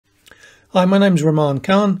Hi, my name's Rahman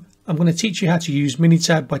Khan. I'm going to teach you how to use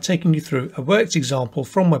Minitab by taking you through a worked example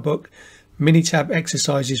from my book, Minitab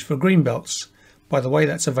Exercises for Greenbelts. By the way,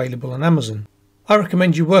 that's available on Amazon. I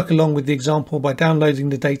recommend you work along with the example by downloading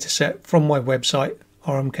the dataset from my website,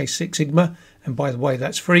 RMK Six Sigma, and by the way,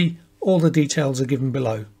 that's free. All the details are given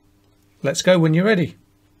below. Let's go when you're ready.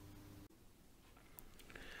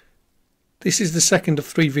 This is the second of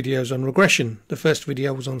 3 videos on regression. The first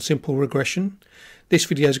video was on simple regression. This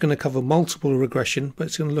video is going to cover multiple regression, but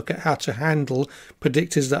it's going to look at how to handle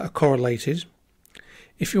predictors that are correlated.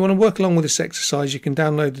 If you want to work along with this exercise, you can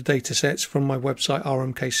download the datasets from my website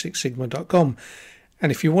rmk6sigma.com.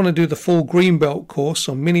 And if you want to do the full Greenbelt course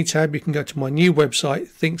on Minitab, you can go to my new website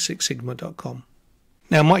think6sigma.com.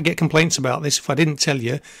 Now, I might get complaints about this if I didn't tell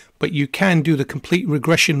you, but you can do the complete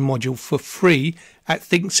regression module for free at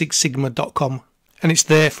think6sigma.com, and it's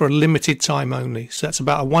there for a limited time only. So that's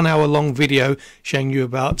about a 1 hour long video showing you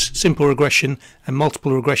about simple regression and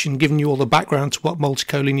multiple regression, giving you all the background to what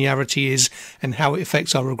multicollinearity is and how it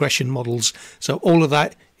affects our regression models. So all of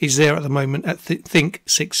that is there at the moment at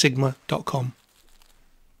think6sigma.com.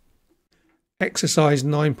 Exercise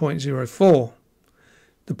 9.04.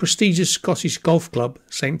 The prestigious Scottish golf club,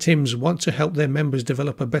 St Tim's, want to help their members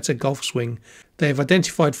develop a better golf swing. They have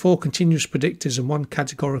identified 4 continuous predictors and 1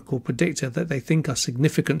 categorical predictor that they think are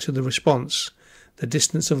significant to the response. The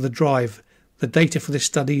distance of the drive. The data for this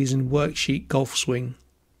study is in worksheet golf swing.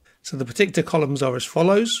 So the predictor columns are as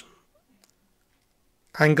follows.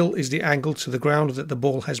 Angle is the angle to the ground that the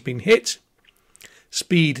ball has been hit.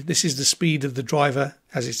 Speed, this is the speed of the driver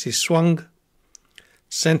as it is swung.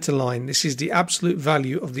 Center line, this is the absolute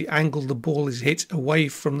value of the angle the ball is hit away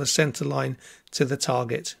from the center line to the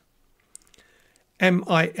target.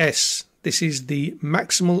 MIS, this is the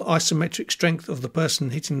maximal isometric strength of the person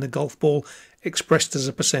hitting the golf ball expressed as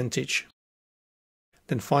a percentage.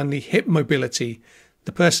 Then finally, hip mobility.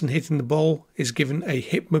 The person hitting the ball is given a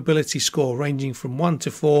hip mobility score ranging from 1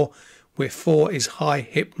 to 4, where 4 is high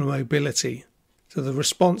hip mobility. So the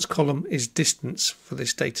response column is distance for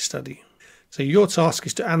this data study. So your task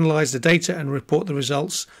is to analyse the data and report the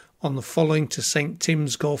results on the following to St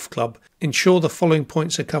Tim's Golf Club. Ensure the following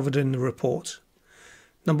points are covered in the report.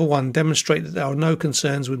 Number 1, demonstrate that there are no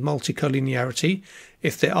concerns with multicollinearity.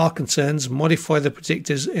 If there are concerns, modify the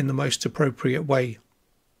predictors in the most appropriate way.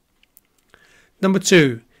 Number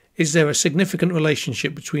 2, is there a significant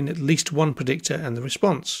relationship between at least one predictor and the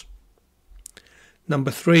response?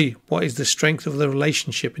 Number 3, what is the strength of the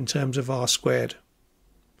relationship in terms of R squared?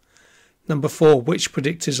 Number 4, which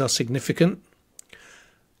predictors are significant?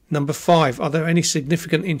 Number 5, are there any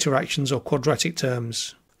significant interactions or quadratic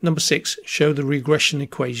terms? Number 6, show the regression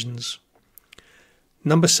equations.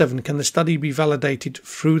 Number 7, can the study be validated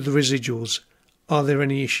through the residuals? Are there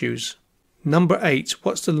any issues? Number 8,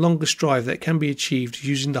 what's the longest drive that can be achieved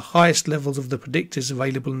using the highest levels of the predictors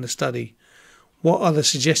available in the study? What are the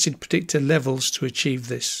suggested predictor levels to achieve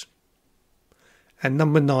this? And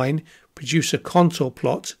number 9, produce a contour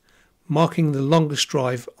plot marking the longest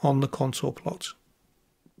drive on the contour plot.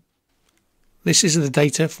 This is the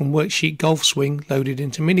data from worksheet golf swing loaded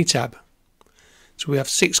into Minitab. So we have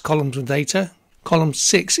 6 columns of data. Column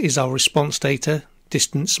 6 is our response data,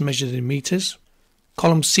 distance measured in meters.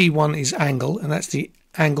 Column C1 is angle, and that's the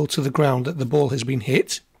angle to the ground that the ball has been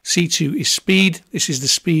hit. C2 is speed. This is the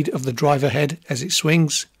speed of the driver head as it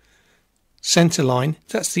swings. Center line,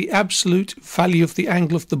 that's the absolute value of the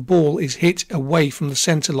angle of the ball is hit away from the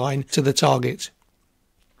center line to the target.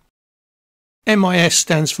 MIS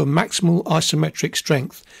stands for maximal isometric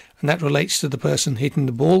strength, and that relates to the person hitting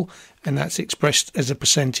the ball, and that's expressed as a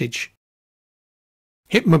percentage.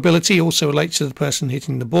 Hip mobility also relates to the person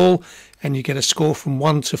hitting the ball, and you get a score from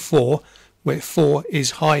 1 to 4, where 4 is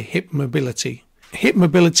high hip mobility. Hip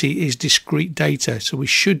mobility is discrete data, so we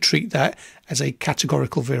should treat that as a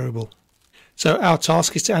categorical variable. So our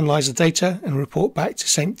task is to analyse the data and report back to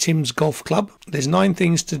St Tim's Golf Club. There's 9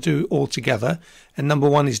 things to do altogether, and number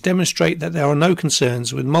 1 is demonstrate that there are no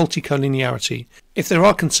concerns with multicollinearity. If there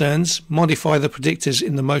are concerns, modify the predictors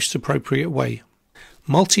in the most appropriate way.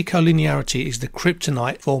 Multicollinearity is the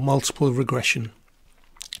kryptonite for multiple regression.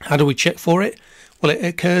 How do we check for it? Well, it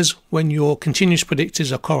occurs when your continuous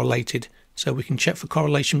predictors are correlated. So we can check for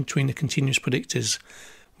correlation between the continuous predictors.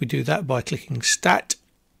 We do that by clicking Stat,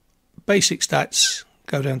 Basic Stats,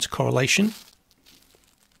 go down to Correlation.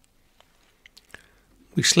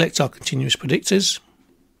 We select our continuous predictors,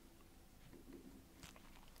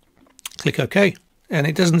 click OK, and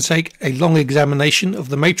it doesn't take a long examination of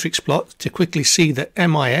the matrix plot to quickly see that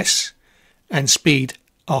MIS and speed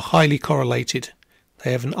are highly correlated.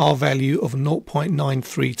 They have an R value of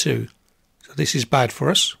 0.932, so this is bad for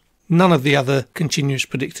us. None of the other continuous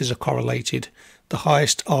predictors are correlated. The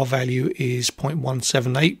highest R value is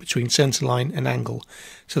 0.178 between centerline and angle.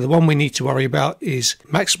 So the one we need to worry about is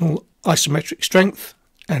maximal isometric strength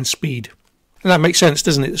and speed. And that makes sense,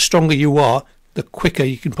 doesn't it? The stronger you are, the quicker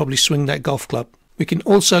you can probably swing that golf club. We can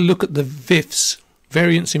also look at the VIFs,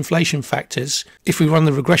 variance inflation factors, if we run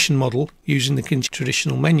the regression model using the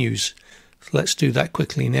traditional menus. So let's do that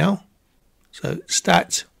quickly now. So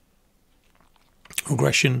stat,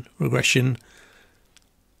 regression,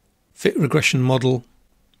 fit regression model.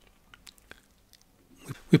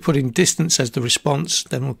 We put in distance as the response,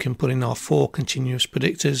 then we can put in our 4 continuous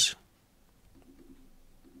predictors.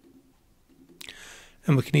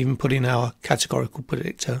 And we can even put in our categorical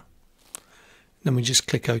predictor. Then we just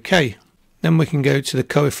click OK. Then we can go to the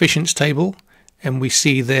coefficients table, and we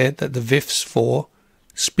see there that the VIFs for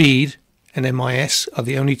speed and MIS are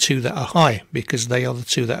the only 2 that are high, because they are the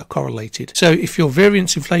 2 that are correlated. So if your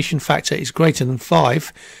variance inflation factor is greater than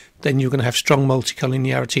 5, then you're going to have strong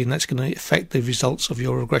multicollinearity, and that's going to affect the results of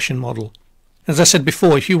your regression model. As I said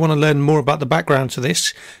before, if you want to learn more about the background to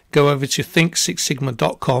this, go over to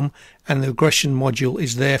think6sigma.com, and the regression module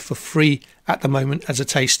is there for free at the moment as a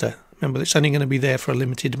taster. Remember, it's only going to be there for a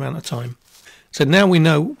limited amount of time. So now we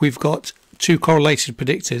know we've got 2 correlated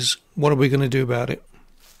predictors. What are we going to do about it?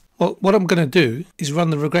 Well, what I'm going to do is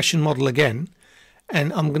run the regression model again,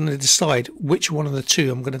 and I'm going to decide which one of the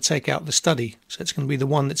 2 I'm going to take out of the study. So it's going to be the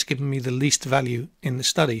one that's given me the least value in the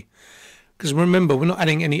study. Because remember, we're not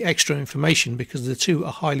adding any extra information because the 2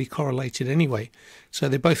 are highly correlated anyway. So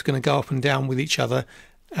they're both going to go up and down with each other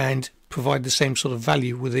and provide the same sort of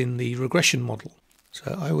value within the regression model.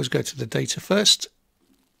 So I always go to the data first.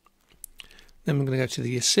 Then we're going to go to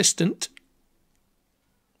the assistant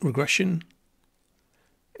regression.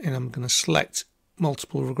 And I'm going to select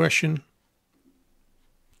multiple regression.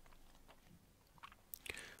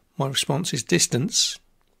 My response is distance.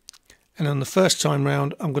 And on the first time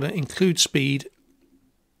round, I'm going to include speed,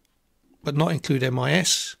 but not include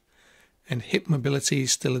MIS. And hip mobility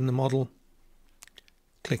is still in the model.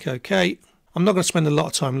 Click OK. I'm not going to spend a lot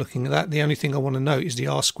of time looking at that. The only thing I want to note is the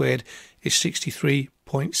R squared is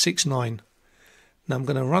 63.69. Now I'm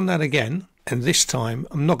going to run that again, and this time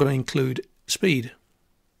I'm not going to include speed.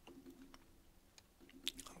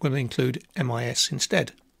 I'm going to include MIS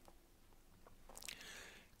instead.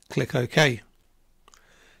 Click OK.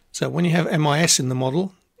 So when you have MIS in the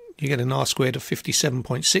model, you get an R squared of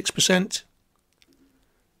 57.6%.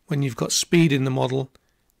 When you've got speed in the model,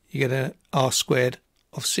 you get an R squared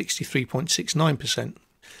of 63.69%.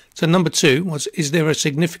 So number 2 was, is there a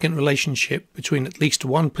significant relationship between at least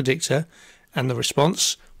one predictor and the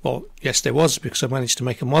response? Well, yes, there was, because I managed to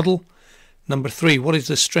make a model. Number 3, what is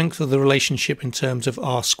the strength of the relationship in terms of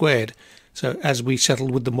R squared? So as we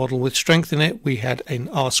settled with the model with strength in it, we had an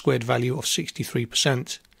R squared value of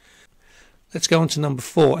 63%. Let's go on to number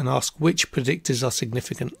 4 and ask which predictors are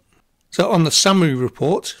significant. So on the summary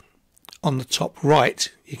report, on the top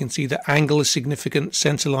right, you can see that angle is significant,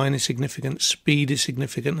 centerline is significant, speed is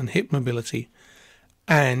significant, and hip mobility.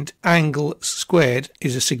 And angle squared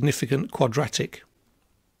is a significant quadratic.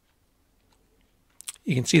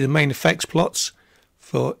 You can see the main effects plots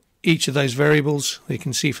for each of those variables. You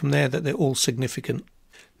can see from there that they're all significant.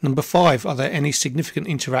 Number 5, are there any significant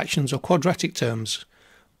interactions or quadratic terms?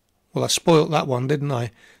 Well, I spoilt that one, didn't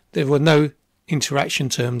I? There were no interaction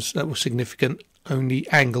terms that were significant. Only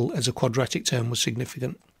angle as a quadratic term was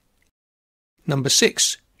significant. Number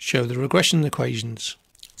 6, show the regression equations.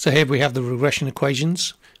 So here we have the regression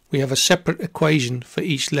equations. We have a separate equation for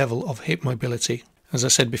each level of hip mobility. As I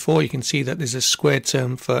said before, you can see that there's a squared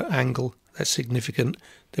term for angle that's significant.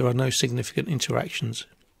 There are no significant interactions.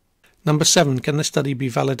 Number 7, can the study be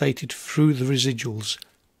validated through the residuals?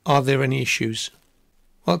 Are there any issues?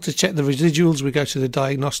 Well, to check the residuals, we go to the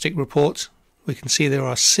diagnostic report. We can see there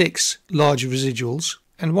are 6 large residuals,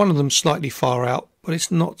 and one of them slightly far out, but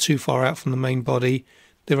it's not too far out from the main body.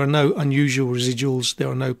 There are no unusual residuals. There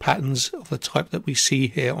are no patterns of the type that we see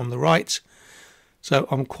here on the right. So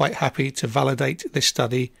I'm quite happy to validate this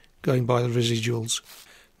study going by the residuals.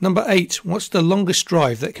 Number 8, what's the longest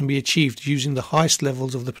drive that can be achieved using the highest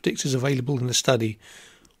levels of the predictors available in the study?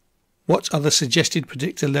 What are the suggested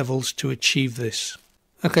predictor levels to achieve this?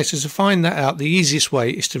 Okay, so to find that out, the easiest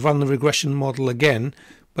way is to run the regression model again,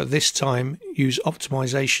 but this time use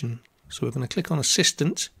optimization. So we're going to click on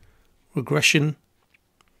Assistant, Regression,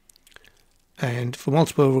 and for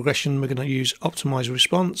multiple regression we're going to use Optimize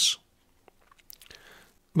Response.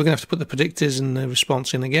 We're going to have to put the predictors and the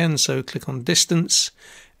response in again, so click on Distance,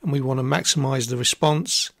 and we want to maximize the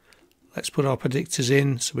response. Let's put our predictors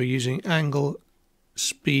in, so we're using angle,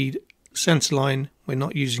 speed, centerline. We're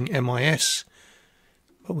not using MIS,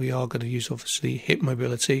 but we are going to use obviously hip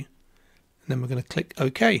mobility, and then we're going to click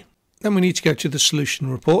OK. Then we need to go to the solution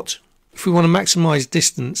report. If we want to maximize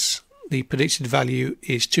distance, the predicted value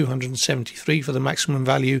is 273 for the maximum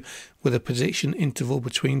value, with a prediction interval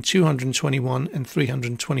between 221 and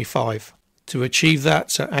 325. To achieve that,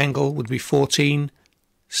 so angle would be 14,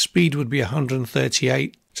 speed would be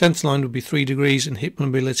 138, centerline would be 3 degrees, and hip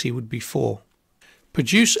mobility would be 4.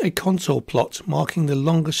 Produce a contour plot marking the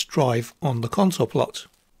longest drive on the contour plot.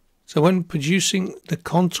 So when producing the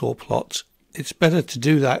contour plot, it's better to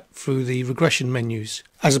do that through the regression menus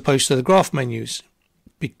as opposed to the graph menus,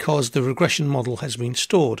 because the regression model has been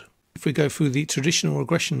stored. If we go through the traditional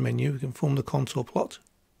regression menu, we can form the contour plot,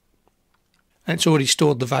 and it's already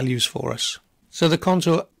stored the values for us. So the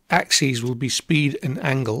contour axes will be speed and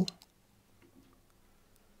angle,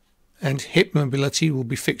 and hip mobility will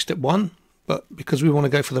be fixed at 1, but because we want to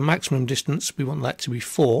go for the maximum distance, we want that to be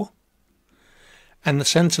 4. And the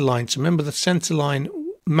center line, so remember the center line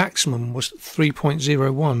maximum was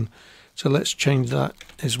 3.01, so let's change that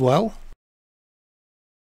as well.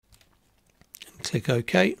 And click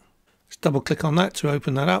OK. Let's double click on that to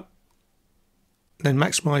open that up. Then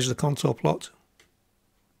maximize the contour plot.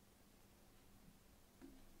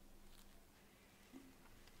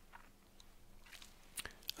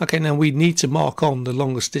 Okay, now we need to mark on the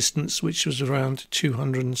longest distance, which was around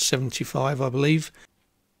 275, I believe.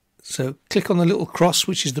 So click on the little cross,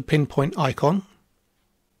 which is the pinpoint icon.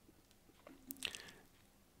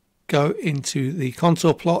 Go into the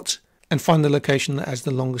contour plot and find the location that has the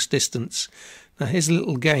longest distance. Now here's a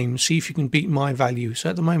little game, see if you can beat my value. So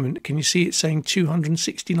at the moment, can you see it's saying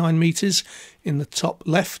 269 meters in the top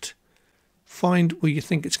left? Find where you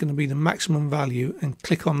think it's going to be the maximum value and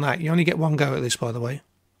click on that. You only get one go at this, by the way.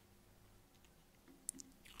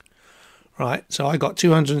 Right, so I got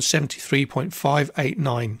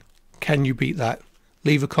 273.589. Can you beat that?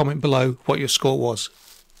 Leave a comment below what your score was.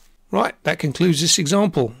 Right, that concludes this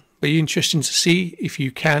example. Be interesting to see if you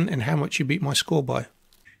can and how much you beat my score by.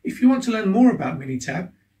 If you want to learn more about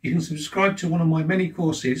Minitab, you can subscribe to one of my many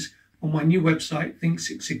courses on my new website,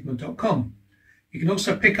 think6sigma.com. You can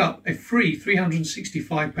also pick up a free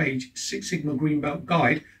 365-page Six Sigma Green Belt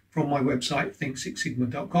guide from my website,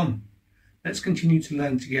 think6sigma.com. Let's continue to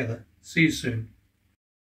learn together. See you soon.